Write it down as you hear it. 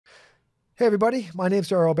Hey everybody, my name's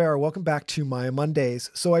Daryl Obert. Welcome back to my Mondays.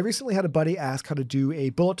 So I recently had a buddy ask how to do a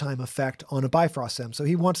bullet time effect on a Bifrost sim. So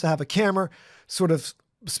he wants to have a camera sort of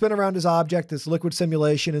spin around his object, this liquid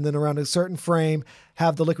simulation, and then around a certain frame,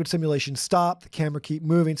 have the liquid simulation stop, the camera keep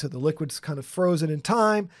moving so the liquid's kind of frozen in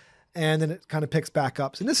time, and then it kind of picks back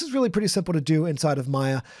up. And this is really pretty simple to do inside of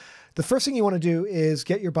Maya. The first thing you want to do is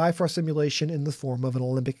get your Bifrost simulation in the form of an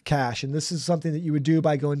Alembic cache. And this is something that you would do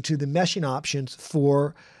by going to the meshing options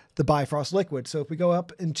for the Bifrost liquid. So if we go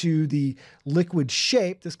up into the liquid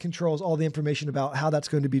shape, this controls all the information about how that's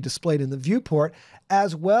going to be displayed in the viewport,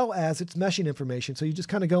 as well as its meshing information. So you just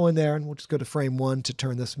kind of go in there, and we'll just go to frame 1 to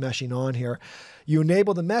turn this meshing on here. You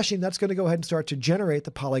enable the meshing, that's going to go ahead and start to generate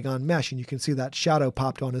the polygon mesh. And you can see that shadow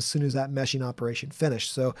popped on as soon as that meshing operation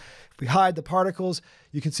finished. So if we hide the particles,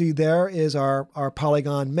 you can see there is our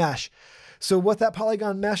polygon mesh. So what that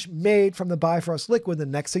polygon mesh made from the Bifrost liquid, the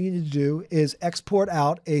next thing you need to do is export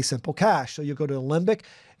out a simple cache. So you'll go to Alembic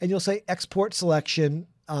and you'll say export selection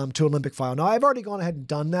to Alembic file. Now I've already gone ahead and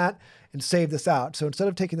done that and saved this out. So instead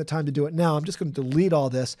of taking the time to do it now, I'm just going to delete all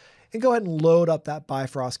this and go ahead and load up that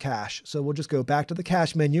Bifrost cache. So we'll just go back to the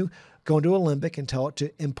cache menu, go into Alembic and tell it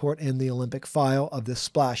to import in the Alembic file of this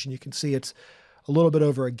splash. And you can see it's a little bit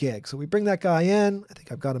over a gig. So we bring that guy in. I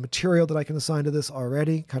think I've got a material that I can assign to this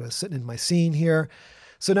already, kind of sitting in my scene here.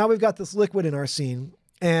 So now we've got this liquid in our scene.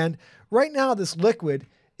 And right now this liquid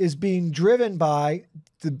is being driven by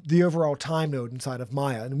the overall time node inside of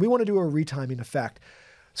Maya. And we want to do a retiming effect.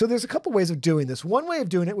 So there's a couple ways of doing this. One way of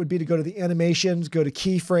doing it would be to go to the animations, go to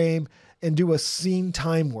keyframe, and do a scene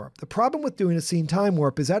time warp. The problem with doing a scene time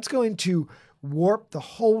warp is that's going to warp the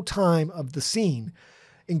whole time of the scene,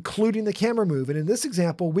 including the camera move. And in this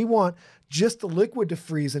example, we want just the liquid to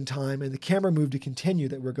freeze in time and the camera move to continue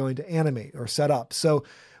that we're going to animate or set up. So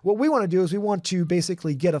what we want to do is we want to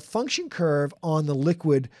basically get a function curve on the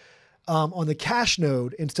liquid on the cache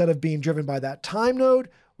node. Instead of being driven by that time node,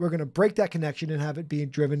 we're going to break that connection and have it being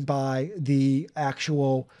driven by the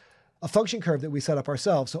actual function curve that we set up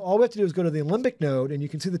ourselves. So all we have to do is go to the Alembic node, and you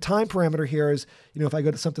can see the time parameter here is, if I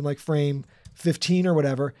go to something like frame 15 or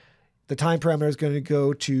whatever, the time parameter is going to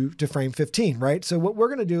go to frame 15, right? So what we're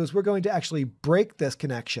going to do is we're going to actually break this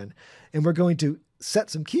connection, and we're going to set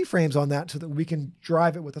some keyframes on that so that we can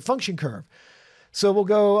drive it with a function curve. So we'll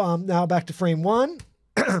go now back to frame 1.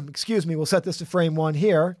 Excuse me, we'll set this to frame 1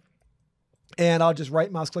 here, and I'll just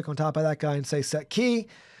right mouse click on top of that guy and say set key.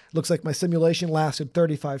 Looks like my simulation lasted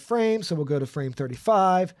 35 frames, so we'll go to frame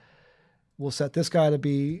 35. We'll set this guy to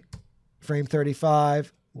be frame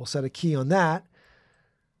 35. We'll set a key on that.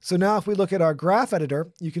 So now if we look at our graph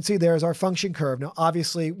editor, you can see there's our function curve. Now,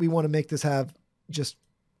 obviously, we want to make this have just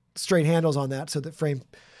straight handles on that so that frame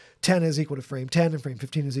 10 is equal to frame 10 and frame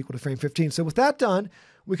 15 is equal to frame 15. So with that done,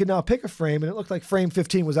 we can now pick a frame, and it looked like frame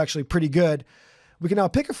 15 was actually pretty good. We can now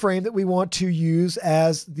pick a frame that we want to use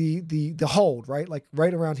as the hold, right? Like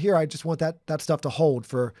right around here, I just want that stuff to hold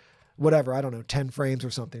for whatever, I don't know, 10 frames or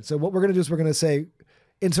something. So what we're going to do is we're going to say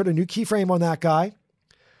insert a new keyframe on that guy.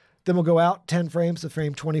 Then we'll go out 10 frames to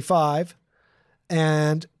frame 25.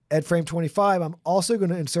 And at frame 25, I'm also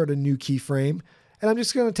going to insert a new keyframe. And I'm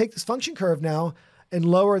just going to take this function curve now and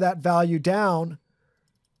lower that value down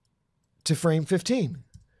to frame 15.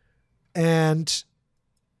 And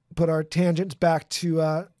put our tangents back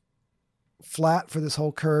to flat for this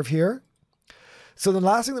whole curve here. So the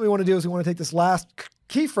last thing that we want to do is we want to take this last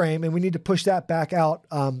keyframe, and we need to push that back out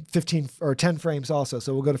 15 or 10 frames also.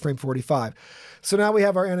 So we'll go to frame 45. So now we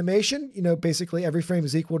have our animation. Basically every frame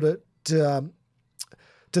is equal to the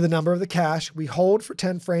number of the cache. We hold for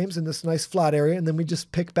 10 frames in this nice flat area, and then we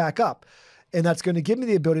just pick back up. And that's going to give me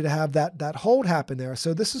the ability to have that hold happen there.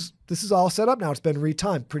 So this is all set up now. It's been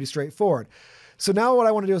retimed, pretty straightforward. So now what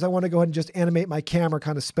I want to do is I want to go ahead and just animate my camera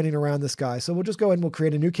kind of spinning around this guy. So we'll just go ahead and we'll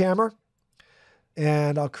create a new camera.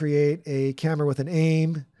 And I'll create a camera with an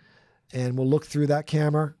aim, and we'll look through that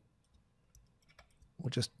camera. We'll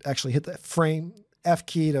just actually hit the frame F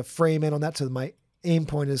key to frame in on that so that my aim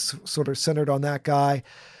point is sort of centered on that guy.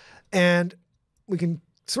 And we can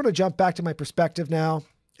sort of jump back to my perspective now.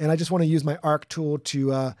 And I just want to use my arc tool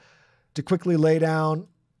to quickly lay down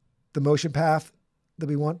the motion path that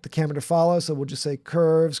we want the camera to follow. So we'll just say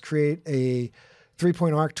curves, create a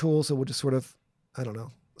 3-point arc tool. So we'll just sort of, I don't know,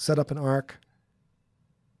 set up an arc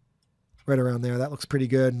right around there. That looks pretty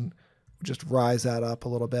good. And we'll just rise that up a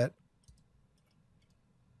little bit.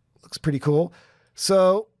 Looks pretty cool.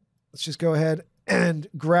 So let's just go ahead and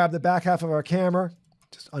grab the back half of our camera,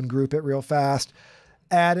 just ungroup it real fast,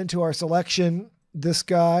 add into our selection this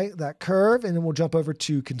guy, that curve, and then we'll jump over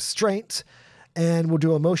to constraints, and we'll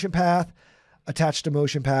do a motion path, attach to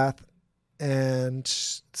motion path, and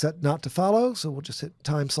set not to follow. So we'll just hit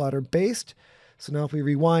time slider based. So now if we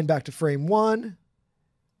rewind back to frame 1,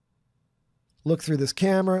 look through this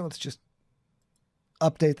camera, let's just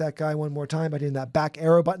update that guy one more time by hitting that back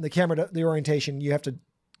arrow button. The camera, the orientation, you have to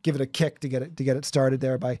give it a kick to get it started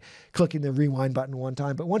there by clicking the rewind button one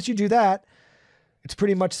time. But once you do that, it's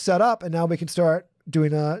pretty much set up, and now we can start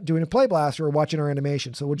doing a play blast or watching our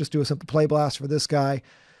animation. So we'll just do a simple play blast for this guy.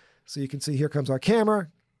 So you can see here comes our camera.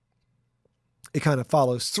 It kind of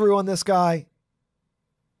follows through on this guy.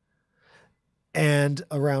 And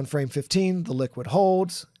around frame 15, the liquid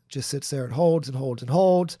holds, just sits there and holds and holds and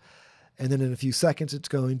holds. And then in a few seconds, it's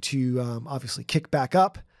going to obviously kick back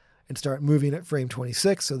up and start moving at frame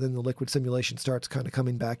 26. So then the liquid simulation starts kind of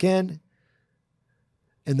coming back in.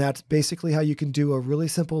 And that's basically how you can do a really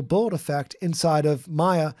simple bullet effect inside of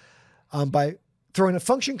Maya by throwing a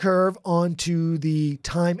function curve onto the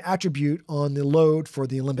time attribute on the load for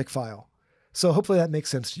the Alembic file. So hopefully that makes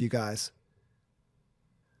sense to you guys.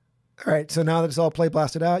 All right, so now that it's all play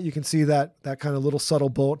blasted out, you can see that kind of little subtle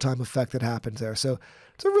bullet time effect that happens there. So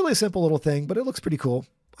it's a really simple little thing, but it looks pretty cool.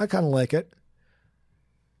 I kind of like it.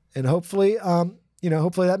 And hopefully,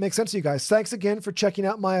 hopefully that makes sense to you guys. Thanks again for checking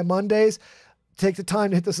out Maya Mondays. Take the time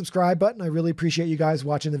to hit the subscribe button. I really appreciate you guys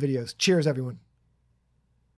watching the videos. Cheers, everyone.